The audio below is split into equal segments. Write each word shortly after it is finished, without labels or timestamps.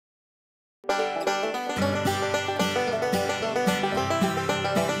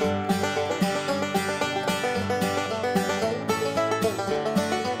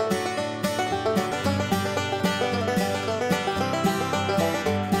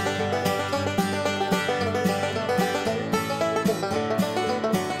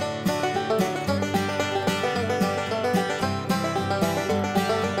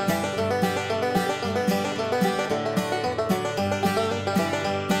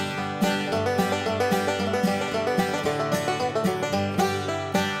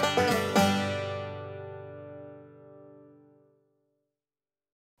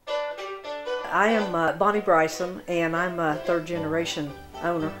I am Bonnie Bryson, and I'm a third generation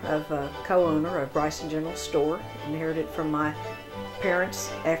owner co-owner of Bryson General Store. Inherited from my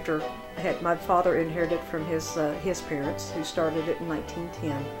parents after my father inherited from his parents, who started it in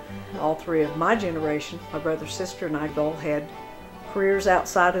 1910. All three of my generation, my brother, sister, and I, all had careers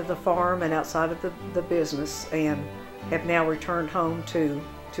outside of the farm and outside of the business, and have now returned home to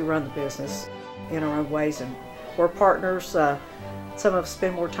run the business in our own ways. And we're partners. Some of us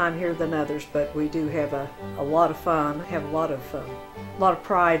spend more time here than others, but we do have a lot of fun, have a lot of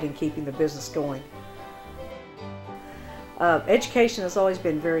pride in keeping the business going. Education has always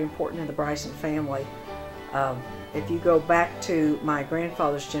been very important in the Bryson family. If you go back to my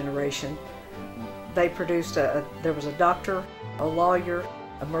grandfather's generation, they produced there was a doctor, a lawyer,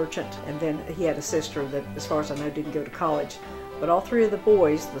 a merchant, and then he had a sister that, as far as I know, didn't go to college. But all three of the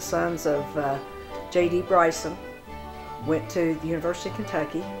boys, the sons of J.D. Bryson, went to the University of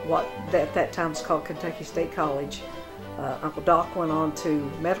Kentucky, what at that time was called Kentucky State College. Uncle Doc went on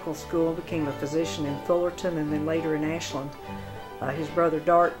to medical school, became a physician in Fullerton, and then later in Ashland. His brother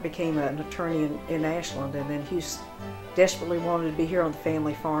Dart became an attorney in Ashland, and then Hugh desperately wanted to be here on the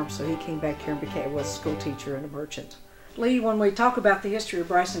family farm, so he came back here and was a school teacher and a merchant. Lee, when we talk about the history of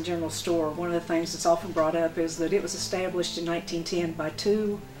Bryson General Store, one of the things that's often brought up is that it was established in 1910 by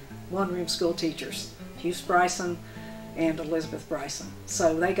two one-room school teachers, Hugh Bryson and Elizabeth Bryson.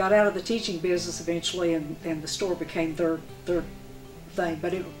 So they got out of the teaching business eventually, and the store became their thing.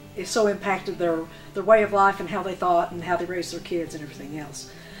 But it so impacted their way of life and how they thought and how they raised their kids and everything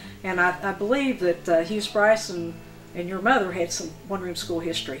else. And I believe that Hugh Bryson and your mother had some one-room school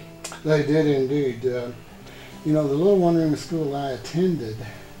history. They did indeed. You know, the little one-room school I attended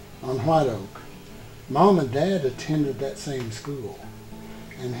on White Oak, Mom and Dad attended that same school.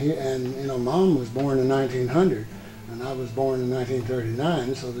 And you know, Mom was born in 1900. And I was born in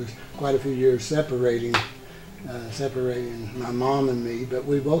 1939, so there's quite a few years separating my mom and me. But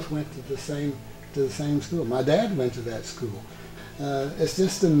we both went to the same school. My dad went to that school. It's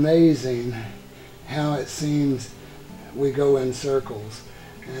just amazing how it seems we go in circles.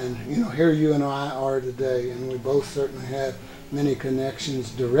 And you know, here you and I are today, and we both certainly have many connections,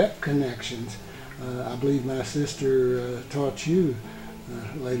 direct connections. I believe my sister taught you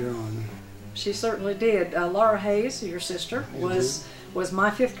later on. She certainly did. Laura Hayes, your sister, was my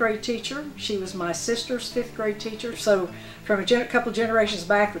 5th grade teacher. She was my sister's 5th grade teacher. So from a couple generations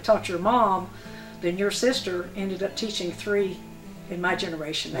back that taught your mom, then your sister ended up teaching 3 in my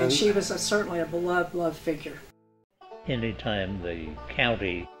generation. And she was certainly a beloved figure. Anytime the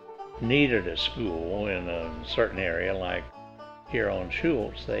county needed a school in a certain area, like here on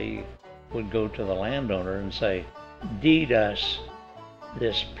Schultz, they would go to the landowner and say, deed us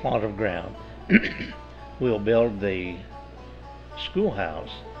this plot of ground. We'll build the schoolhouse,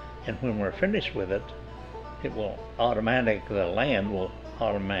 and when we're finished with it, the land will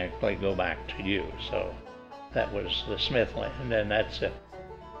automatically go back to you. So that was the Smith land, and that's it.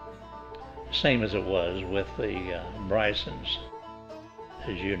 Same as it was with the Brysons,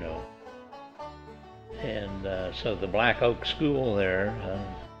 as you know. And so the Black Oak School there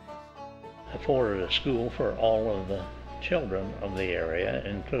afforded a school for all of the children of the area,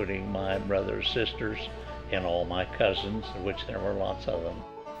 including my brothers, sisters, and all my cousins, of which there were lots of them.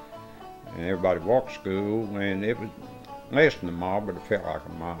 And everybody walked to school, and it was less than a mile, but it felt like a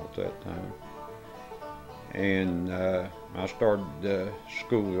mile at that time. And I started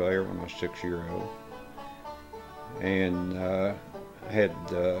school there when I was 6-year-old, and the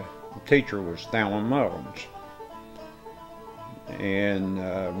teacher was Thalon Mullins. And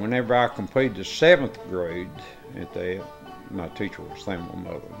whenever I completed the 7th grade at that, my teacher was Thalon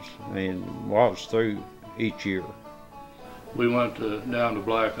Mullins, and was through each year. We went down to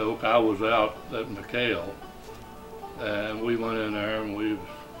Black Oak. I was out at McHale, and we went in there and we was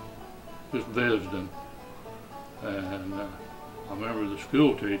just visiting. And I remember the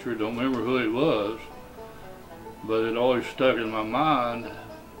school teacher, don't remember who he was, but it always stuck in my mind.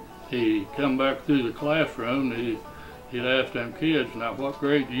 He come back through the classroom, he'd ask them kids, now what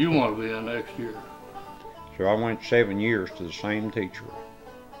grade do you want to be in next year? So I went 7 years to the same teacher.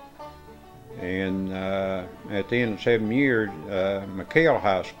 And at the end of 7 years, McHale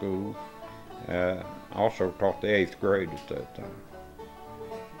High School also taught the 8th grade at that time.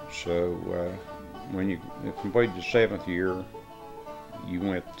 So when you completed the 7th year, you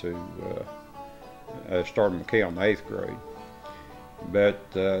went to started McHale in the 8th grade.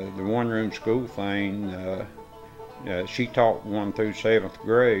 But the one-room school thing, she taught 1 through 7th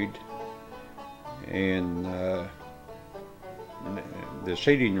grade, and the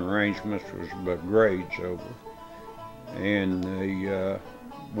seating arrangements was about grades over. And the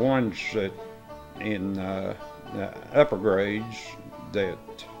ones that in the upper grades that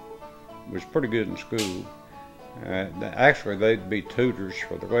was pretty good in school, actually they'd be tutors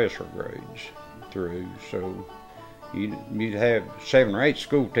for the lesser grades through. So you'd have 7 or 8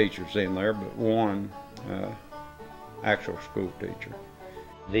 school teachers in there, but 1 actual school teacher.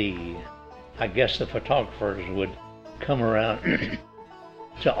 I guess the photographers would come around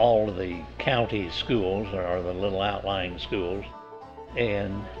to all of the county schools or the little outlying schools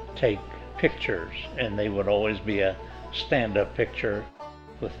and take pictures, and they would always be a stand-up picture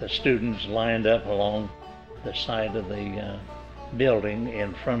with the students lined up along the side of the building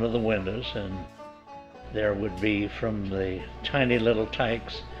in front of the windows, and there would be from the tiny little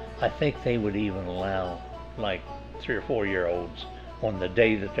tykes, I think they would even allow like 3 or 4-year-olds on the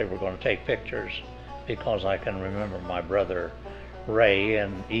day that they were going to take pictures, because I can remember my brother Ray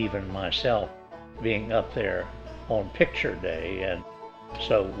and even myself being up there on picture day. And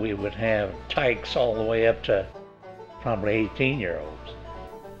so we would have tykes all the way up to probably 18-year-olds.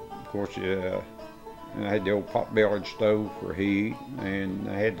 Of course, I had the old pot-bellied stove for heat, and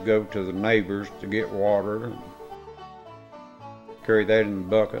I had to go to the neighbors to get water, carry that in the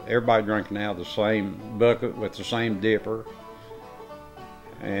bucket. Everybody drinking out of the same bucket with the same dipper.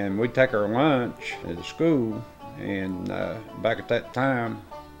 And we'd take our lunch at the school, and back at that time,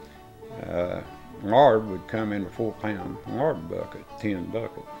 lard would come in a 4-pound lard bucket, tin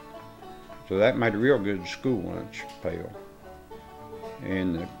bucket. So that made a real good school lunch pail.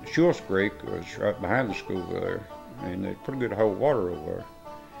 And the Schultz Creek was right behind the school there, and there's pretty good whole water over there.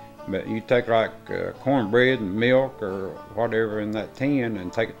 But you take like cornbread and milk or whatever in that tin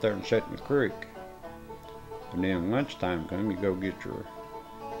and take it there and set in the creek. And then lunchtime come, you go get your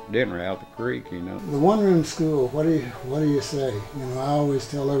dinner out the creek, you know. The one-room school, what do you say? You know, I always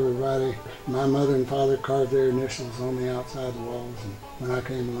tell everybody, my mother and father carved their initials on the outside of the walls, and when I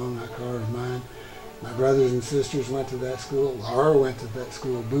came along, I carved mine. My brothers and sisters went to that school. Laura went to that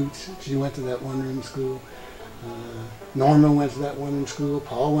school. Boots, she went to that one-room school. Norma went to that one-room school.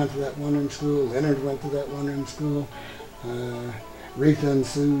 Paul went to that one-room school. Leonard went to that one-room school. Rita and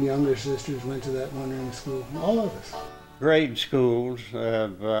Sue, younger sisters, went to that one-room school. All of us. Grade schools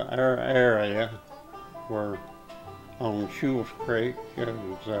of our area were on Schultz Creek. There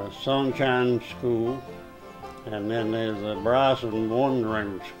was Sunshine School, and then there's a Bryson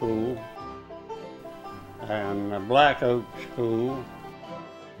one-room school, and a Black Oak School,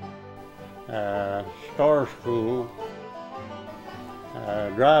 Star School,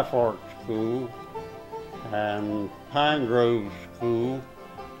 Dry Fork School, and Pine Grove School,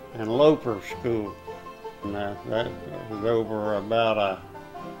 and Loper School. And that was over about a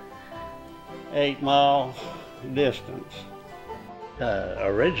 8-mile distance.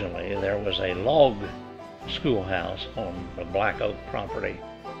 Originally, there was a log schoolhouse on the Black Oak property,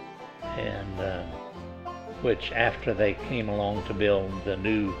 and which after they came along to build the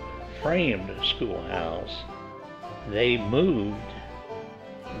new framed schoolhouse, they moved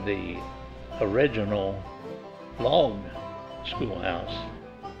the original log schoolhouse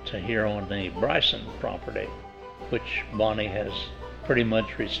to here on the Bryson property, which Bonnie has pretty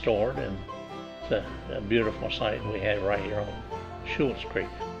much restored, and it's a beautiful site we have right here on Schultz Creek.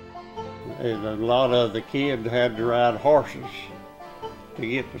 And a lot of the kids had to ride horses to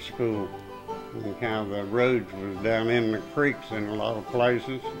get to school. And kind of the roads was down in the creeks in a lot of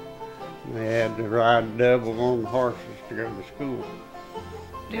places. They had to ride double on horses to go to school.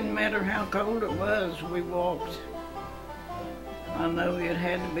 Didn't matter how cold it was, we walked. I know it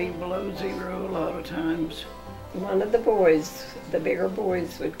had to be below 0 a lot of times. One of the boys, the bigger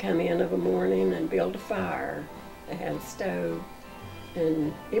boys, would come in of a morning and build a fire. They had a stove,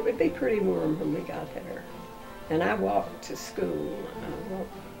 and it would be pretty warm when we got there. And I walked to school. I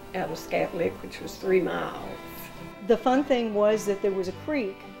walked out of Scap Lick, which was 3 miles. The fun thing was that there was a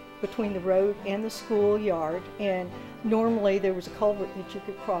creek between the road and the schoolyard, and normally there was a culvert that you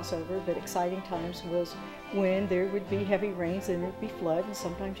could cross over, but exciting times was when there would be heavy rains and there'd be flood, and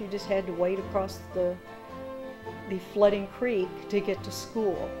sometimes you just had to wade across the the flooding creek to get to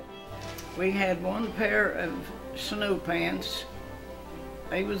school. We had one pair of snow pants.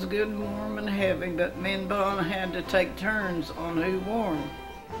 They was good and warm and heavy, but me and Bon had to take turns on who wore 'em.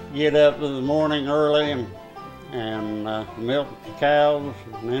 Get up in the morning early and milk the cows,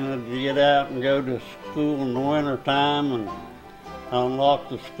 and then I'd get out and go to school in the winter time and unlock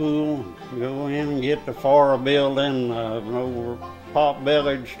the school, go in and get the fire building, an old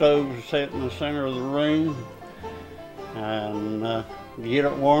pot-bellied stove set in the center of the room, and get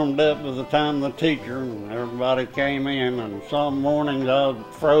it warmed up by the time the teacher and everybody came in. And some mornings I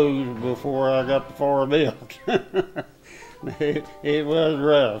froze before I got the fire built. It was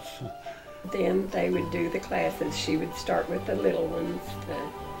rough. Then they would do the classes. She would start with the little ones, the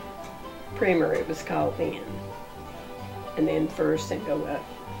primer it was called then, and then first and go up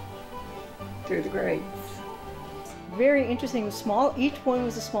through the grades. Very interesting. Small. Each one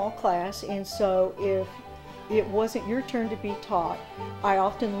was a small class, and so if it wasn't your turn to be taught, I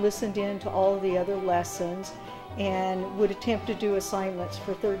often listened in to all of the other lessons and would attempt to do assignments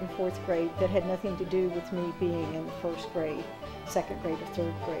for 3rd and 4th grade that had nothing to do with me being in the 1st grade, 2nd grade, or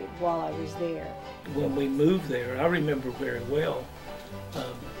 3rd grade while I was there. When we moved there, I remember very well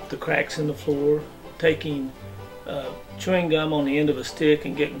the cracks in the floor, taking chewing gum on the end of a stick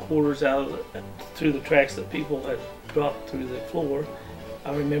and getting quarters out through the tracks that people had dropped through the floor.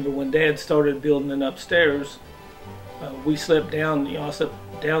 I remember when Dad started building an upstairs, we slept down, I slept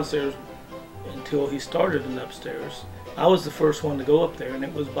downstairs until he started an upstairs. I was the first one to go up there, and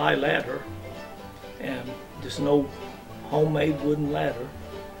it was by ladder, and just an old homemade wooden ladder.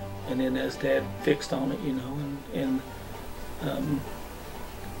 And then as Dad fixed on it, and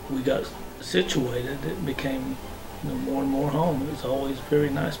we got situated, it became more and more home. It was always a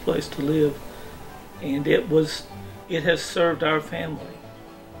very nice place to live, and it has served our family.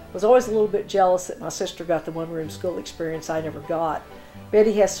 I was always a little bit jealous that my sister got the one-room school experience I never got.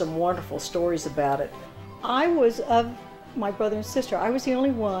 Betty has some wonderful stories about it. I was, of my brother and sister, I was the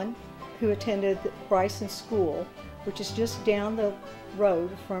only one who attended Bryson School, which is just down the road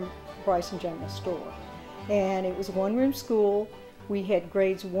from Bryson General Store. And it was a one-room school. We had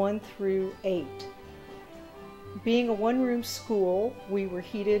grades 1 through 8. Being a one-room school, we were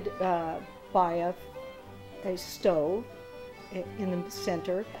heated by a stove in the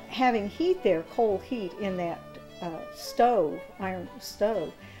center. Having heat there, cold heat in that stove, iron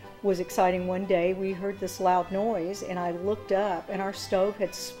stove, was exciting. One day we heard this loud noise, and I looked up, and our stove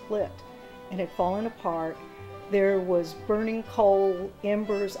had split and had fallen apart. There was burning coal,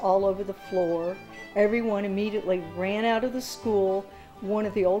 embers all over the floor. Everyone immediately ran out of the school. One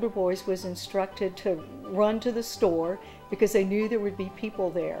of the older boys was instructed to run to the store because they knew there would be people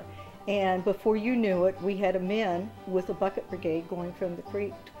there. And before you knew it, we had a men with a bucket brigade going from the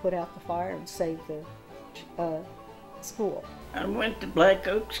creek to put out the fire and save the school. I went to Black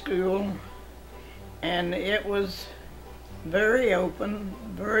Oak School, and it was very open,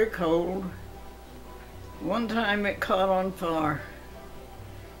 very cold. One time it caught on fire.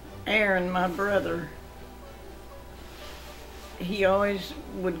 Aaron, my brother, he always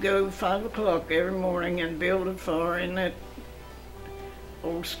would go 5 o'clock every morning and build a fire in that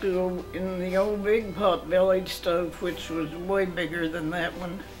old school, in the old big pot-bellied stove, which was way bigger than that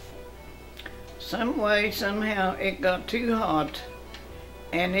one. Some way, somehow, it got too hot,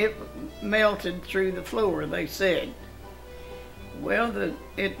 and it melted through the floor, they said. Well,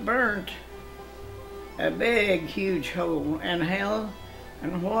 it burnt a big, huge hole, and hell,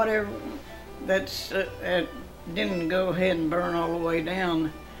 and whatever, that didn't go ahead and burn all the way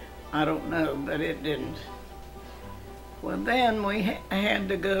down. I don't know, but it didn't. Well, then we had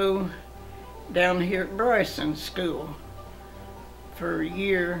to go down here at Bryson School for a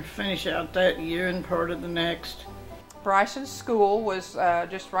year, finish out that year and part of the next. Bryson School was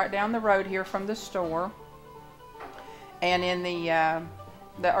just right down the road here from the store. And in the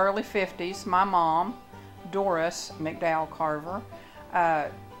early 50s, my mom, Doris McDowell Carver,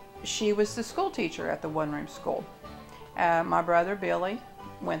 she was the school teacher at the one-room school. My brother Billy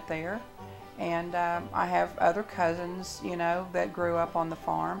went there. And I have other cousins, that grew up on the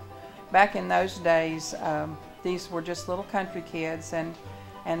farm. Back in those days, these were just little country kids, and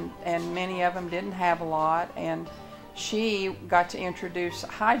many of them didn't have a lot. And she got to introduce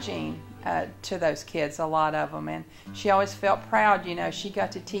hygiene to those kids, a lot of them. And she always felt proud, she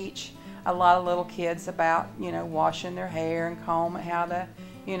got to teach a lot of little kids about, washing their hair and comb, how to,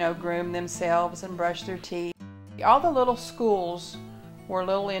 groom themselves and brush their teeth. All the little schools were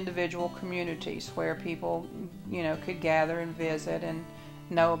little individual communities where people, could gather and visit and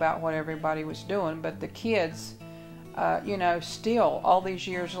know about what everybody was doing. But the kids, still all these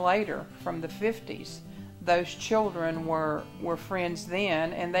years later, from the 50s, those children were friends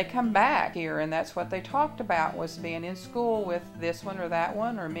then, and they come back here, and that's what they talked about, was being in school with this one or that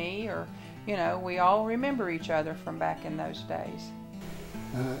one or me, or, you know, we all remember each other from back in those days.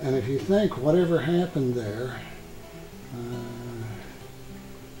 And if you think whatever happened there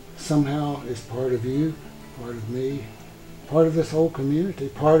somehow is part of you, part of me, part of this whole community,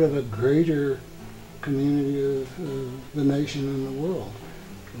 part of a greater community of the nation and the world,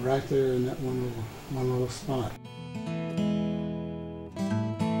 right there in that one little spot.